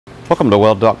Welcome to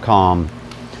Weld.com.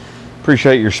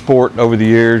 Appreciate your support over the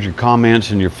years, your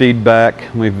comments and your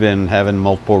feedback. We've been having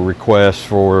multiple requests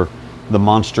for the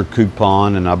monster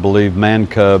coupon, and I believe Man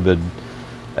Cub had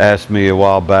asked me a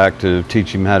while back to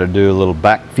teach him how to do a little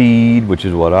back feed, which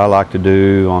is what I like to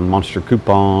do on monster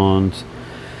coupons.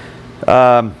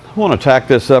 I want to tack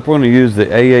this up. We're going to use the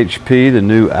AHP, the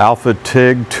new Alpha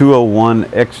TIG 201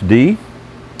 XD.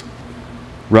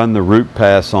 Run the root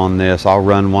pass on this. I'll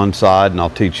run one side and I'll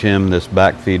teach him this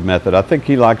back feed method. I think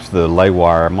he likes the lay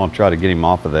wire. I'm going to try to get him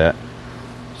off of that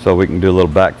so we can do a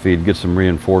little back feed, get some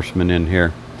reinforcement in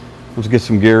here. Let's get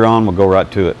some gear on, we'll go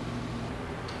right to it.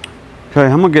 Okay,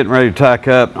 I'm getting ready to tack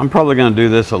up. I'm probably going to do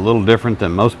this a little different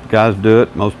than most guys do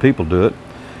it, most people do it.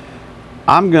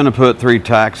 I'm going to put 3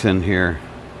 tacks in here.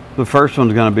 The first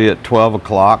one's going to be at 12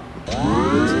 o'clock.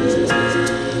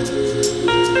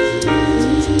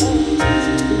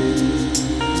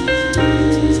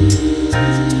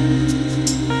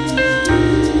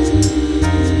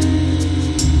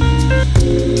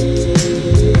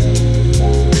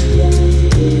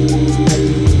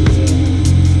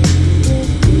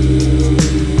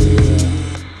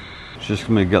 Just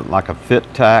going to get like a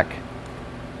fit tack.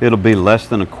 It'll be less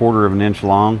than 1/4 of an inch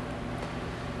long.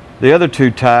 The other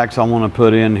 2 tacks I want to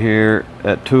put in here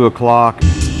at 2 o'clock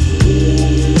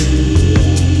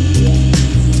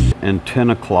and 10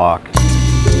 o'clock.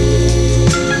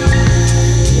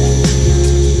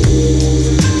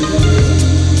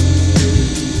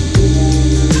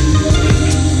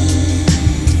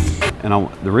 And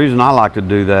the reason I like to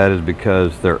do that is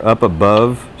because they're up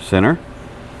above center.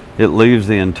 It leaves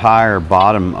the entire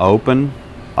bottom open.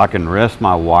 I can rest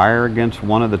my wire against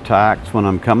one of the tacks when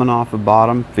I'm coming off the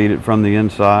bottom, feed it from the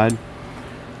inside.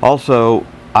 Also,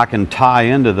 I can tie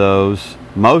into those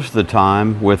most of the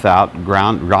time without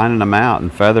grinding them out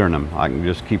and feathering them. I can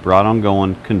just keep right on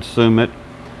going, consume it,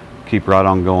 keep right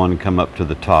on going and come up to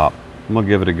the top. I'm gonna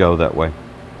give it a go that way.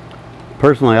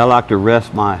 Personally, I like to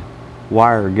rest my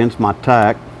wire against my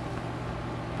tack,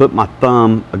 put my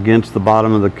thumb against the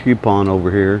bottom of the coupon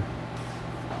over here,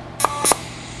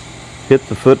 hit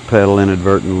the foot pedal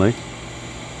inadvertently,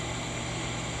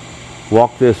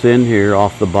 walk this in here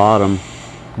off the bottom,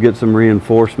 get some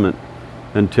reinforcement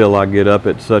until I get up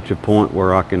at such a point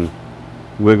where I can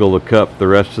wiggle the cup the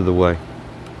rest of the way.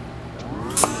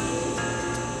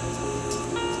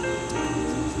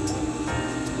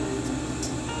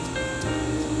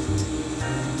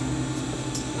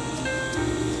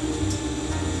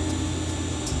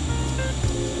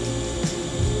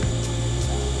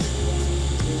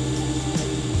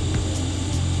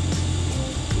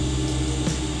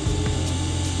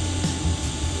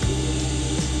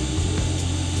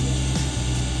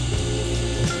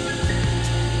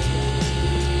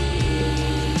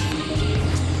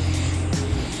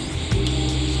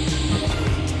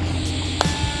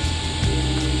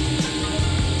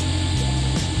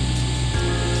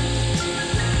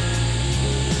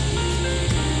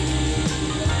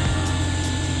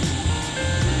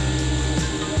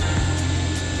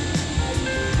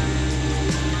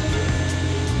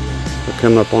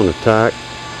 Come up on the tack,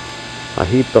 I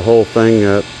heat the whole thing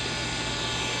up,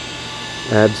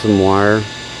 add some wire,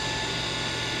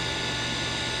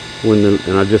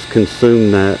 and I just consume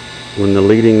that. When the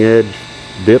leading edge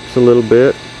dips a little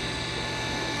bit,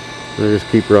 I just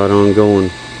keep right on going.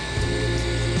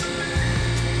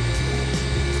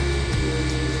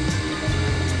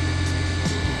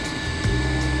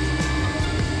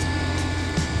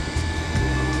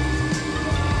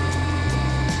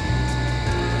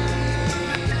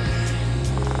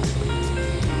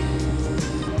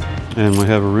 And we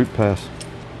have a root pass.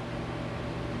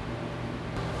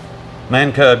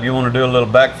 Man Cub, you want to do a little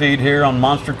back feed here on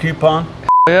monster coupon?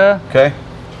 Yeah. Okay.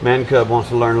 Man Cub wants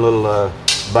to learn a little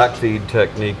back feed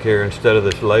technique here instead of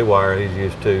this lay wire he's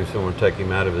used to, so we're going to take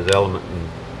him out of his element and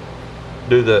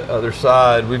do the other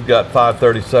side. We've got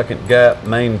 5/32 gap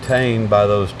maintained by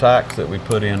those tacks that we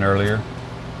put in earlier.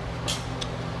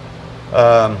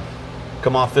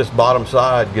 Come off this bottom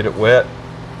side, get it wet,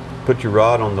 put your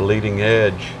rod on the leading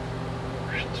edge,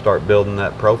 start building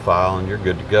that profile, and you're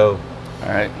good to go. All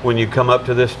right. When you come up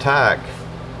to this tack,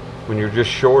 when you're just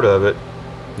short of it,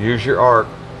 use your arc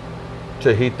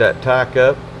to heat that tack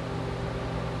up,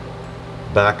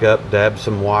 back up, dab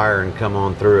some wire, and come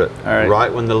on through it. All right.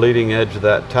 Right when the leading edge of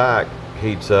that tack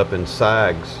heats up and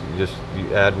sags,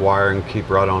 you add wire and keep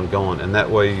right on going, and that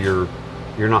way you're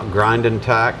not grinding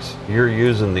tacks, you're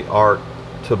using the arc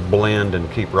to blend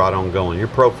and keep right on going. Your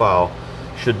profile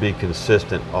should be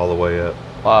consistent all the way up.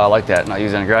 Wow, I like that. Not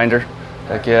using a grinder.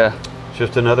 Heck yeah. It's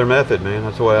just another method, man.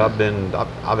 That's the way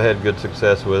I've had good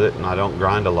success with it, and I don't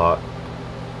grind a lot.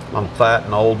 I'm fat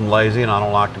and old and lazy and I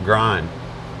don't like to grind.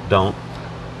 Don't.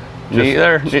 Me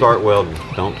either. Start welding.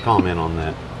 Don't comment on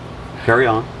that. Carry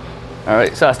on. All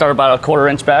right, so I start about a 1/4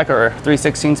 inch back or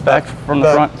 3/16 back from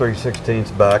the front?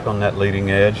 3/16 back on that leading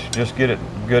edge. Just get it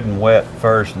good and wet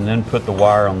first and then put the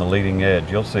wire on the leading edge.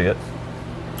 You'll see it.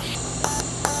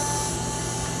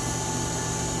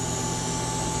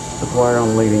 Put the wire on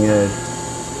the leading edge.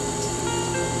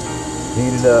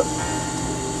 Heat it up.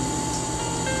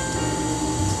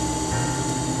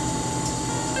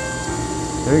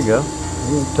 There you go.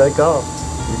 You can take off.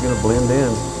 You're going to blend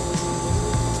in.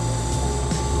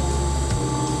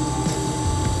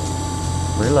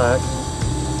 Relax.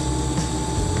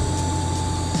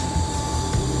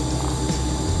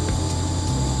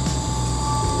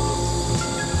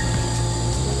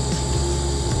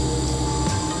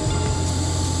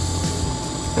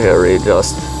 I gotta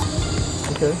readjust.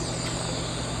 Okay.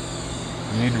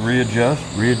 You need to readjust?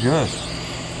 Readjust.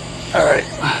 All right.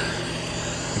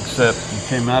 Except you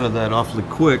came out of that awfully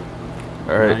quick.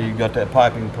 All right. Now you got that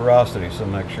piping porosity, so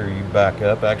make sure you back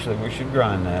up. Actually, we should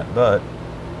grind that, but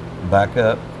back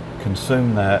up,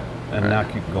 consume that, and now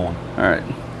keep going. All right.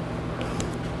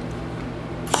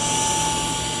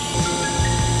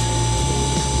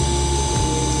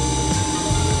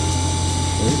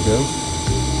 There you go.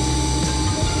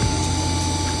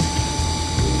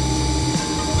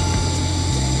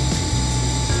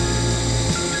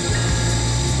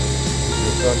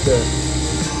 Just like that.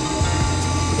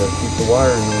 You gotta keep the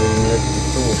wire in the leading edge of the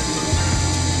tool.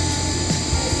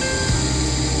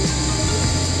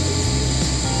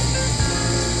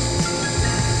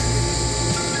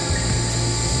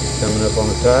 Coming up on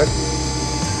the tack,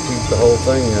 keep the whole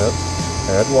thing up,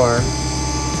 add wire.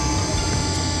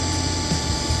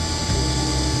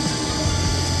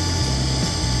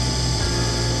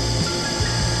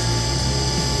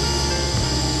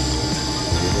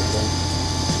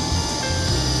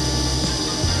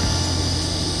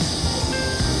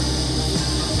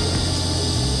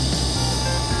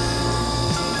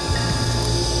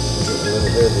 Getting a little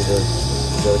heavy there.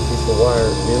 You gotta keep the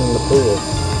wire in the pool.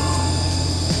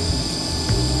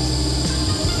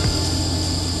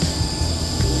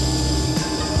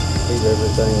 Heat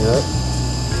everything up,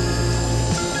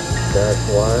 back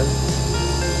wire,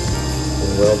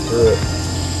 and weld through it.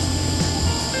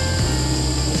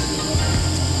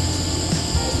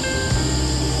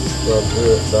 Weld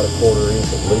through it about a 1/4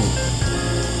 inch at least.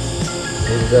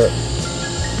 Heat it up.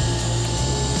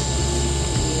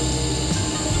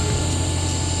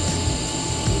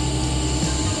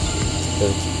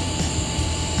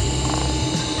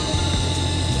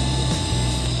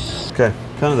 Okay,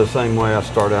 kind of the same way I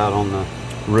start out on the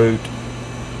root.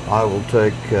 I will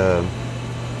take,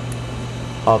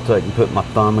 I'll take and put my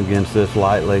thumb against this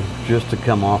lightly just to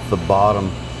come off the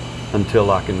bottom until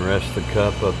I can rest the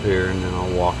cup up here, and then I'll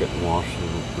walk it and wash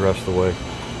the rest of the way.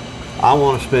 I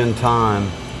want to spend time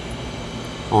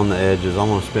on the edges. I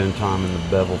want to spend time in the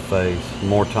bevel face,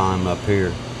 more time up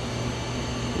here.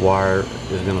 Wire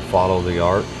is going to follow the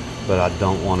arc, but I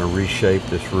don't want to reshape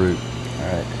this root. All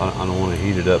right. I don't want to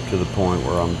heat it up to the point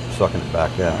where I'm sucking it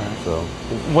back out. Right. So,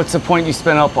 what's the point you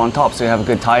spin up on top so you have a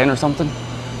good tie-in or something?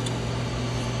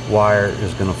 wire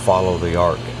is going to follow the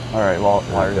arc. All right. Well,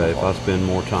 Okay, if I spend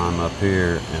more time up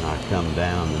here and I come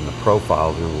down, then the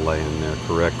profile is going to lay in there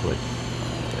correctly.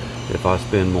 If I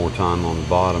spend more time on the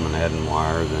bottom and adding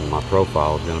wire, then my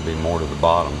profile is going to be more to the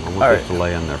bottom. I want this to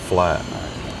lay in there flat.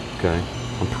 Okay,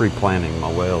 I'm pre-planning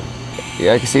my weld.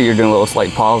 Yeah, I can see you're doing a little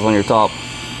slight pause on your top.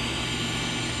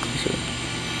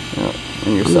 Yeah,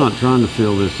 and your I'm not trying to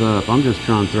fill this up. I'm just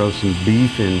trying to throw some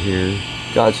beef in here.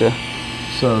 Gotcha.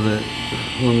 So that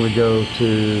when we go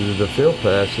to the fill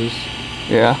passes,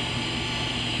 yeah,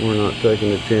 we're not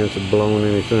taking a chance of blowing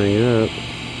anything up.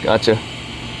 Gotcha.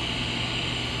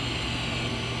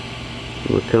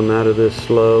 We'll come out of this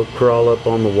slow, crawl up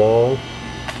on the wall,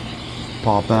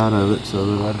 pop out of it so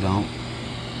that I don't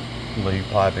leave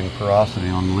piping porosity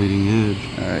on the leading edge.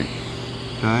 All right.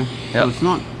 Okay? Yep. So it's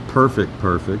not perfect,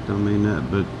 I mean that,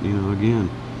 but you know, again,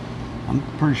 I'm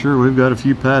pretty sure we've got a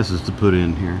few passes to put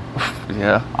in here.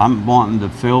 Yeah. I'm wanting to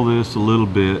fill this a little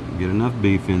bit, get enough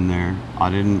beef in there.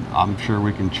 I'm sure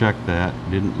we can check that.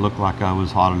 Didn't look like I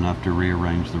was hot enough to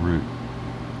rearrange the root.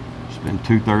 Spend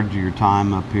 2/3 of your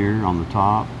time up here on the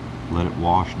top. Let it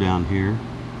wash down here.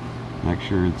 Make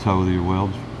sure it's how your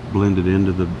weld's blended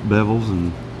into the bevels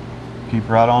and keep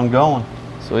right on going.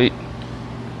 Sweet.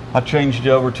 I changed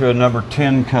over to a number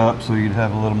 10 cup so you'd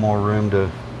have a little more room to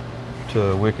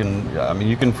I mean,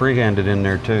 you can freehand it in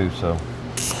there too, so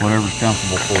whatever's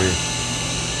comfortable for you.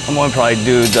 I'm gonna probably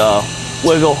do the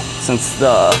wiggle since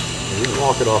the... You can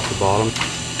walk it off the bottom.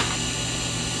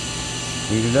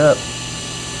 Heat it up.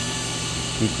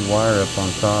 Keep the wire up on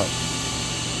top.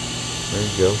 There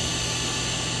you go.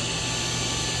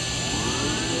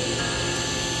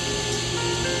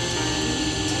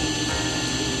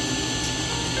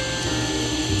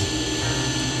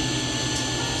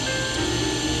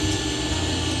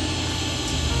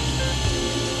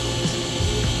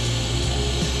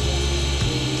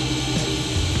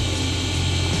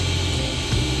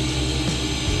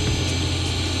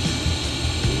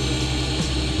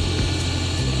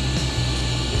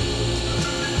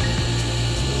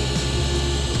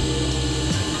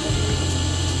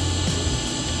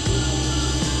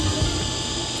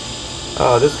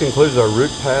 This concludes our root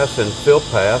pass and fill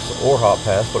pass, or hot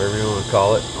pass, whatever you want to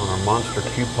call it, on our monster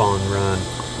coupon run.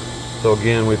 So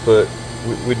again, we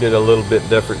did a little bit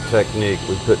different technique.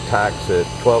 We put tacks at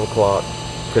 12 o'clock,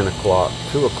 10 o'clock,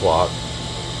 2 o'clock.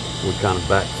 We kind of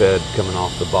backfed coming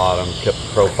off the bottom, kept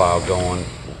the profile going.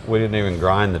 We didn't even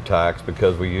grind the tacks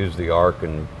because we used the arc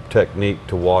and technique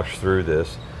to wash through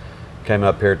this. Came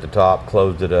up here at the top,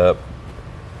 closed it up,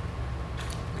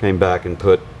 came back and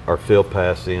put our fill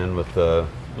pass in with a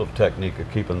little technique of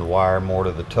keeping the wire more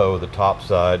to the toe of the top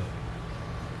side.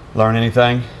 Learn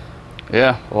anything?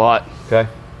 Yeah, a lot. Okay.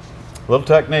 Little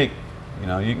technique. You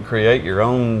know, you can create your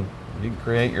own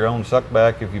suck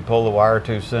back if you pull the wire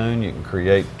too soon. You can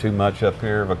create too much up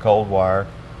here of a cold wire,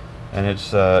 and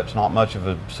it's not much of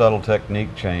a subtle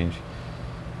technique change.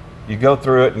 You go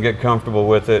through it and get comfortable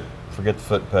with it. Forget the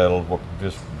foot pedal,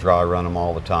 just dry run them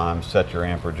all the time. Set your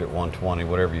amperage at 120,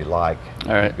 whatever you like.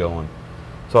 All right. Keep going.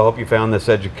 So I hope you found this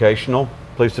educational.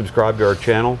 Please subscribe to our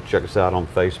channel. Check us out on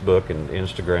Facebook and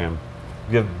Instagram.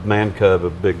 Give Man Cub a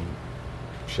big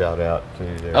shout out to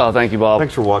you there. Oh, thank you, Bob.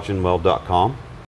 Thanks for watching Weld.com.